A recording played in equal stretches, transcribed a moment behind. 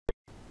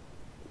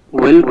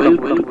Welcome.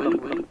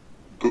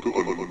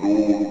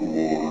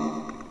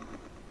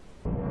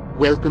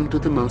 Welcome to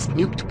the most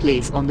nuked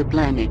place on the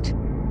planet.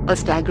 A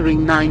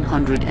staggering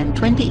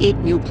 928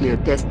 nuclear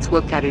tests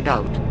were carried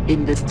out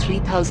in this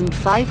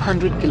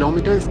 3,500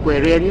 km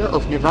square area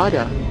of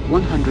Nevada,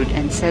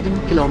 107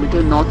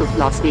 km north of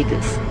Las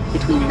Vegas,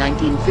 between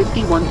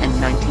 1951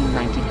 and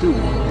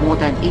 1992, more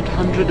than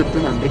 800 of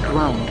them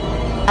underground.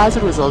 As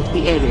a result,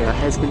 the area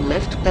has been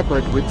left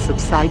peppered with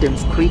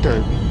subsidence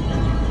craters.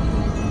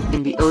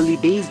 In the early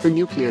days, the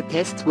nuclear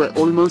tests were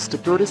almost a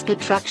tourist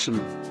attraction.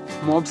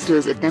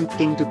 Mobsters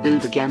attempting to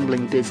build a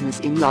gambling business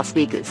in Las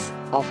Vegas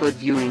offered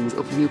viewings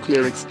of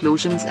nuclear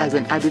explosions as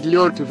an added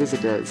lure to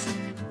visitors.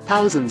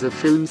 Thousands of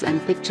films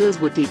and pictures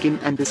were taken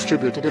and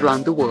distributed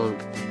around the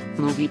world.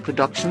 Movie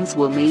productions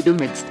were made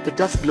amidst the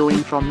dust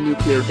blowing from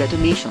nuclear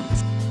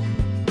detonations.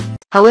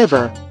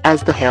 However,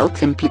 as the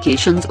health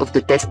implications of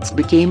the tests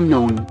became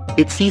known,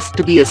 it ceased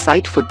to be a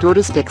site for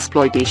tourist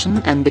exploitation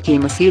and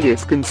became a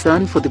serious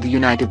concern for the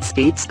United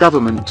States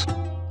government.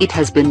 It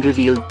has been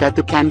revealed that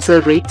the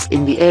cancer rates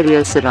in the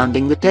area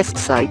surrounding the test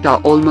site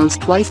are almost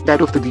twice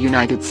that of the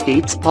United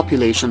States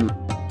population.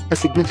 A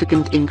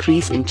significant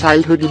increase in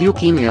childhood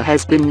leukemia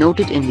has been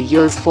noted in the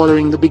years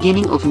following the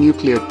beginning of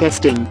nuclear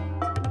testing.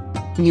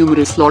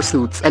 Numerous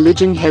lawsuits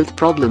alleging health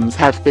problems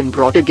have been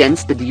brought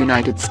against the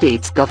United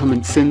States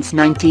government since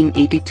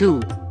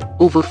 1982.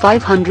 Over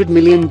 $500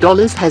 million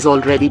has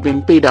already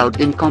been paid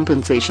out in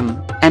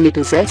compensation, and it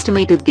is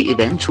estimated the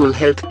eventual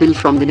health bill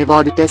from the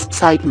Nevada test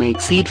site may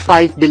exceed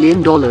 $5 billion.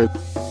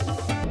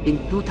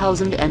 In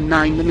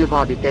 2009, the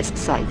Nevada test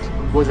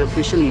site was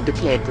officially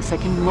declared the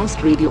second most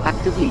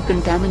radioactively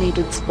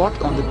contaminated spot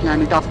on the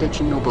planet after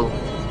Chernobyl.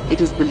 It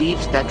is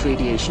believed that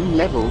radiation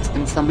levels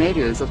in some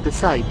areas of the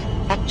site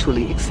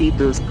actually exceed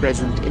those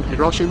present in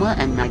Hiroshima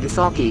and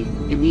Nagasaki,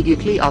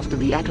 immediately after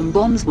the atom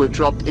bombs were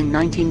dropped in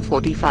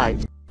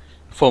 1945.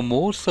 For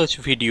more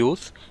such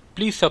videos,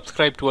 please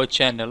subscribe to our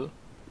channel.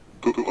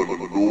 The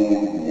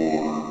unknown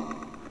world.